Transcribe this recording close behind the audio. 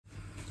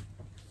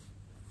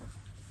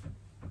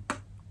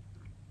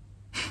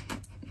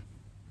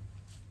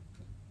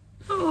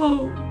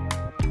Oh.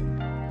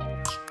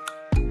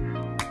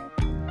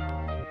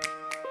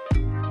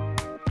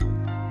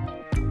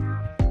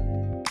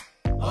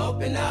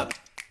 Open up,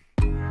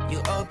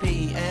 you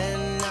open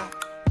up.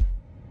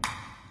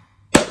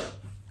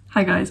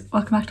 Hi guys,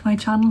 welcome back to my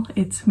channel.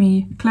 It's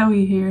me,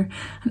 Chloe here,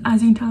 and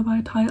as you can tell by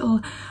the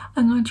title,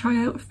 I'm going to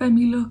try out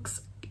FEMME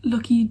LUXE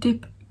Lucky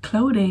Dip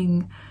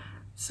clothing.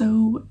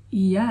 So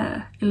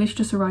yeah, it literally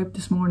just arrived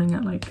this morning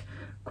at like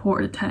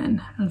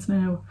 10:15 and it's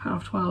now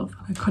 12:30.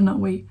 I could not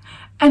wait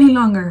any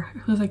longer.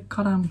 It was like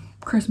goddamn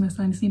Christmas,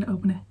 I just need to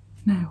open it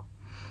now.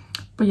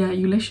 But yeah,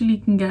 you literally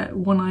can get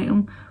one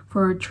item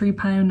for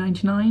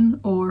 £3.99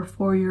 or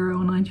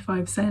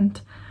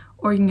 €4.95,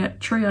 or you can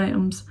get 3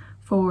 items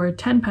for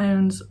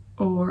 £10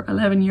 or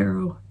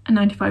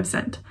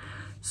 €11.95.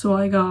 So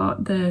I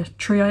got the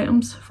 3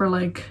 items for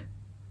like,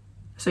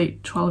 say,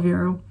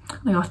 €12.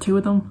 I got 2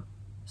 of them.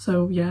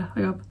 So yeah,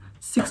 I got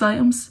 6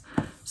 items.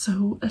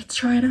 So let's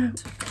try it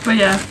out. But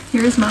yeah,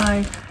 here's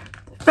my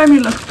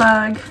FEMME LUXE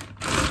bag.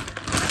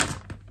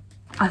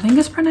 I think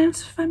it's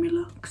pronounced FEMME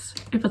LUXE.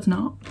 If it's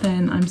not,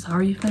 then I'm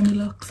sorry, FEMME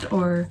LUXE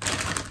or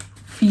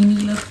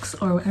FEMME LUXE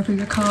or whatever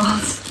you're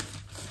called.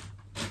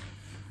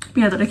 But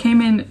yeah, that I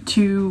came in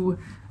 2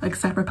 like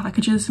separate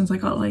packages since I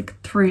got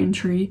like 3 and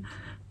 3.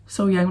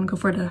 So yeah, I'm gonna go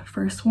for the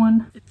first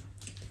one.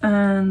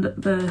 And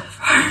the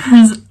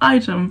first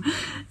item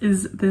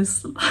is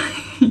this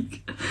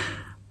like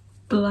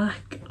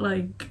black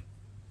like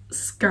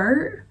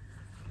skirt,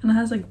 and it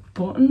has like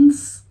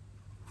buttons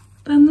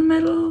down the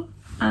middle,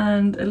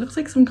 and it looks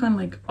like some kind of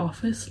like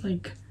office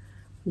like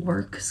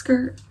work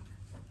skirt.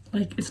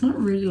 Like it's not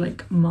really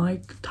like my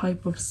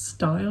type of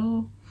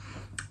style,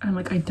 and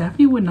like I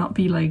definitely would not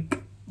be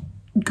like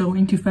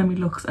going to FEMME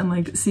LUXE and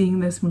like seeing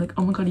this and be like,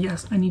 oh my god,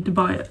 yes, I need to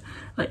buy it.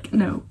 Like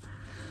no.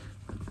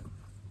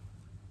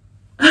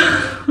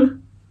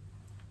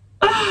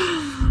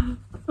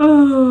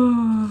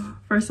 Oh,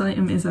 first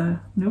item is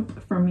a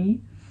nope for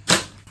me.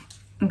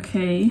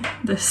 Okay,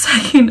 the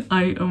second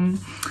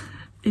item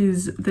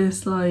is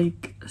this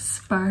like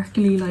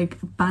sparkly like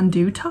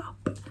bandeau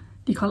top. Do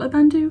you call it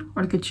bandeau,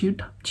 or like a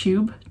tube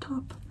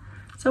top?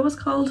 Is that what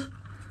it's called?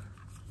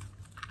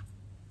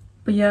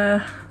 But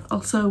yeah,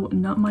 also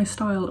not my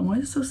style. And why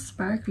is it so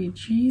sparkly?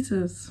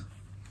 Jesus,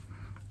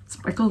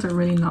 sparkles are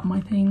really not my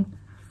thing.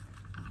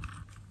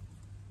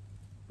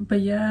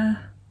 But yeah,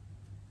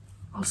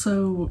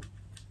 also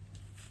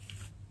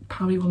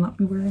probably will not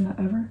be wearing that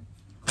ever.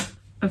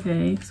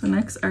 Okay, so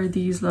next are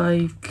these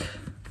like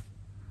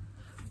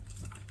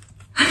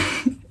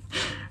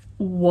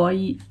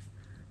white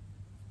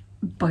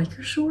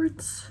biker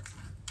shorts.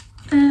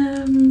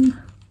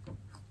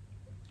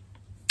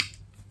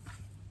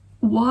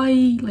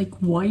 Why like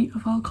white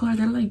of all color?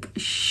 They're like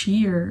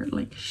sheer.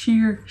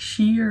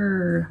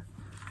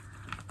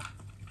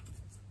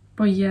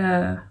 But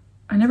yeah,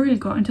 I never really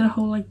got into the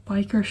whole like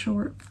biker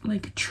short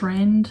like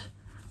trend,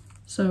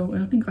 so I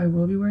don't think I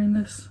will be wearing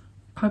this.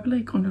 Probably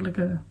like under like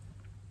a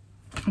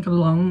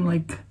long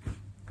like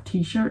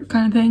t-shirt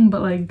kind of thing,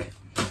 but like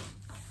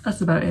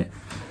that's about it.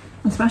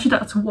 Especially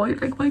that's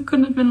white. Like why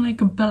couldn't it have been like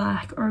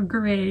black or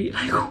grey?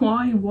 Like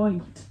why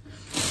white?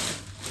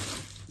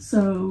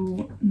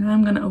 So now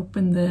I'm gonna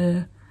open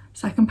the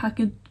second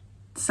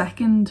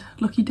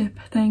Lucky Dip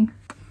thing.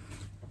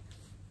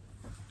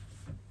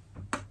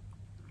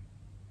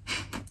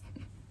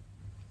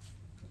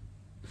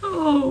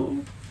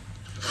 Oh,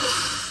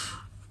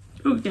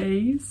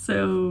 okay,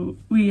 so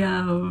we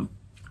have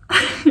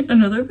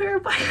another pair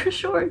of biker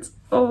shorts.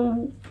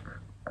 Oh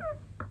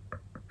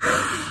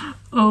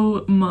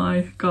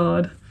my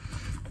god.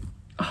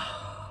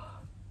 Oh,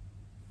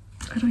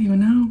 I don't even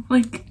know,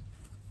 like,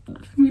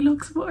 FEMME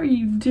LUXE, what are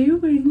you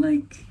doing?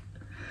 Like,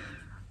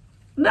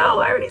 no,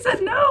 I already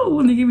said no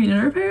and they give me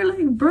another pair.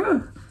 Like,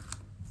 bruh.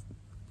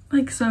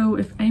 Like, so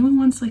if anyone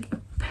wants like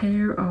a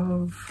pair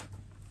of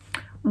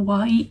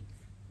white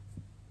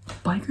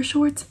biker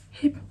shorts,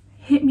 hit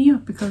me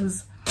up,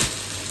 because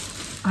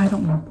I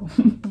don't want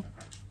them.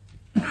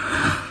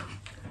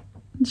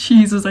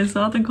 Jesus, I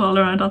saw the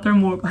collar and I thought they're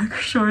more biker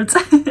shorts.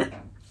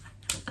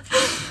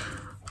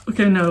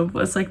 Okay, no,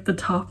 but it's like the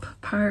top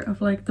part of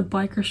like the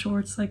biker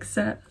shorts like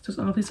set. Just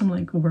obviously some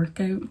like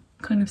workout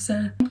kind of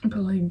set, but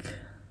like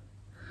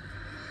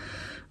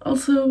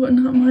also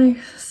not my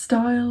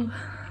style.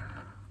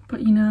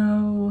 But you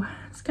know,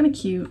 it's kind of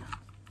cute.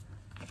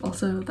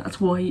 Also, that's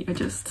white. I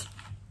just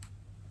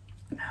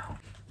no.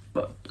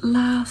 But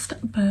last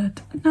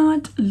but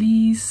not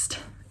least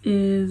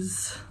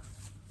is,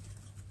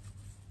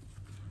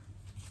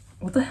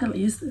 what the hell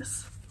is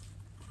this?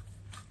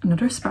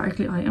 Another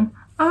sparkly item.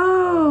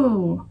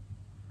 Oh,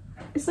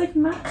 it's like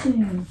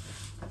matching.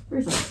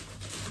 Where is it?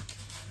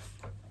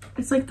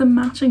 It's like the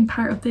matching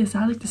part of this. It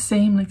has like the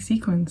same like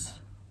sequence.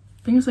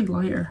 I think it's like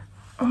lighter.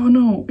 Oh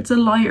no, it's a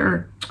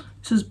lighter.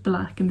 This is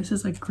black and this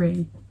is like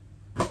grey.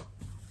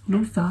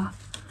 Love that.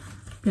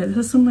 Yeah, this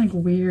is some like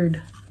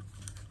weird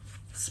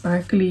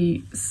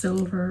sparkly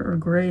silver or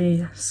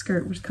grey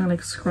skirt, which is kind of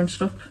like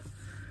scrunched up.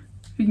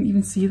 You can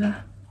even see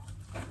that.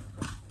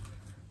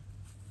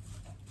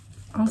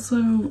 Also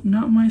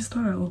not my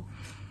style.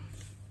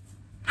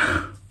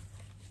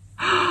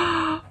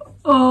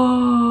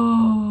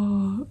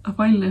 Oh, if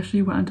I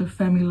literally went into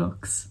FEMME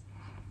LUXE,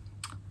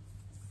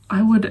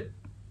 I would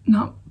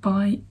not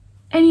buy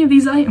any of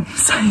these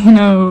items, you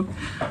know.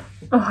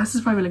 Oh, this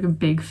is probably like a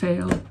big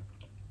fail.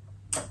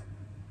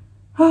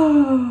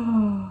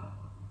 Oh,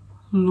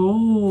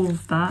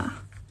 love that.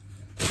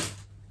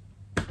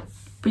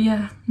 But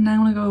yeah, now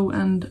I'm gonna go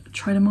and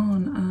try them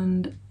on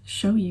and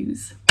show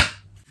yous.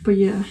 But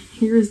yeah,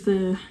 here's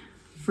the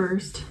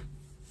first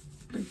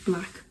like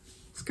black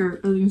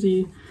skirt. As you can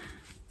see,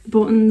 the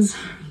buttons,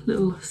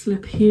 little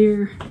slip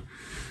here.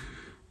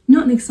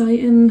 Nothing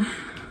exciting.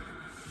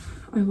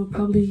 I will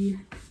probably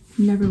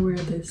never wear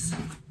this.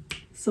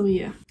 So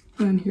yeah.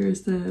 And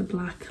here's the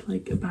black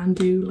like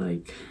bandeau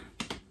like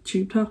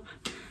tube top.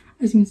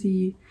 As you can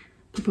see,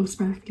 they're both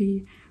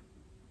sparkly,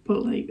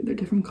 but like they're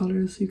different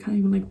colours, so you can't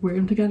even like wear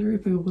them together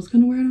if I was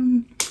gonna wear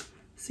them.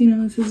 So you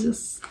know, this is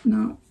just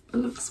not a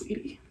look,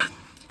 sweetie.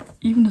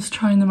 Even just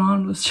trying them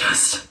on was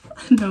just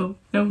no.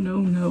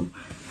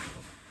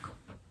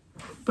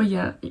 But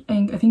yeah,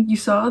 and I think you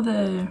saw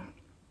the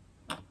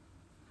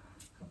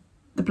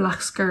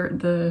black skirt,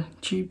 the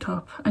tube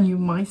top, and you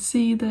might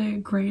see the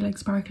grey like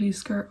sparkly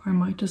skirt, or I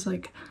might just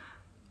like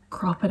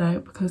crop it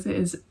out because it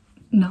is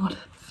not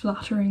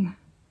flattering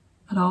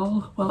at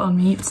all. Well, on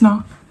me it's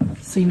not,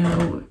 so you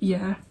know,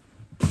 yeah.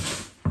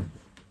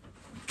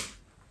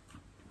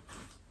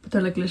 But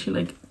they're like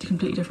literally like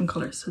completely different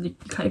colours, so you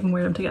can't even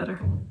wear them together.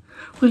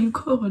 Well, you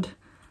could,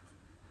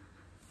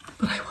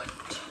 but I wouldn't.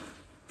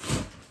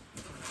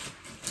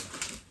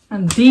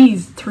 And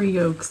these 3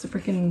 yokes, the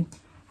freaking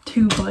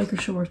 2 biker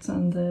shorts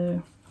and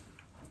the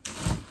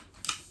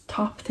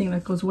top thing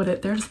that goes with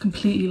it, they're just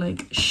completely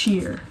like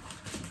sheer.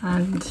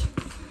 And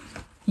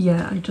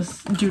yeah, I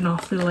just do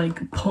not feel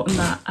like putting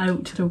that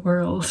out to the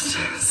world.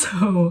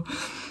 So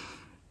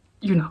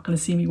you're not gonna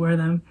see me wear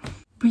them.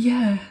 But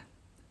yeah,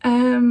 I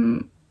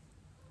don't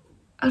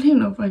even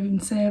know if I even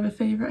say I have a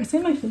favourite. I say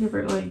my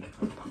favourite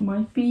like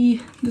might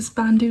be this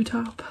bandeau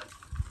top.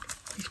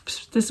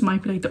 This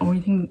might be like the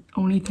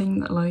only thing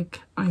that like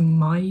I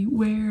might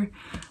wear,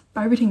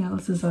 but everything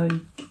else is like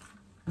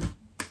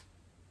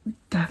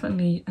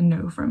definitely a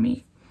no from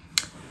me.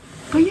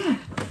 But yeah,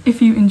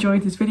 if you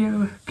enjoyed this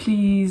video,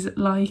 please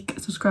like,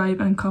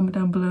 subscribe and comment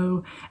down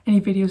below any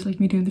videos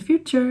like me do in the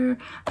future,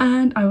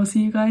 and I will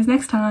see you guys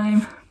next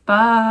time.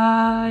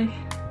 Bye.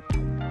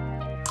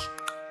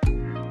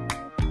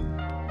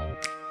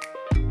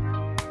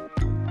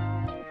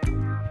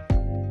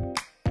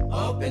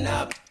 Open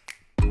up,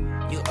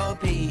 you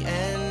open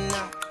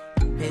up.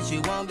 Bitch,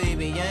 you won't be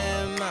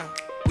BM.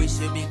 We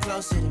should be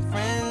closer than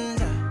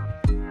friends.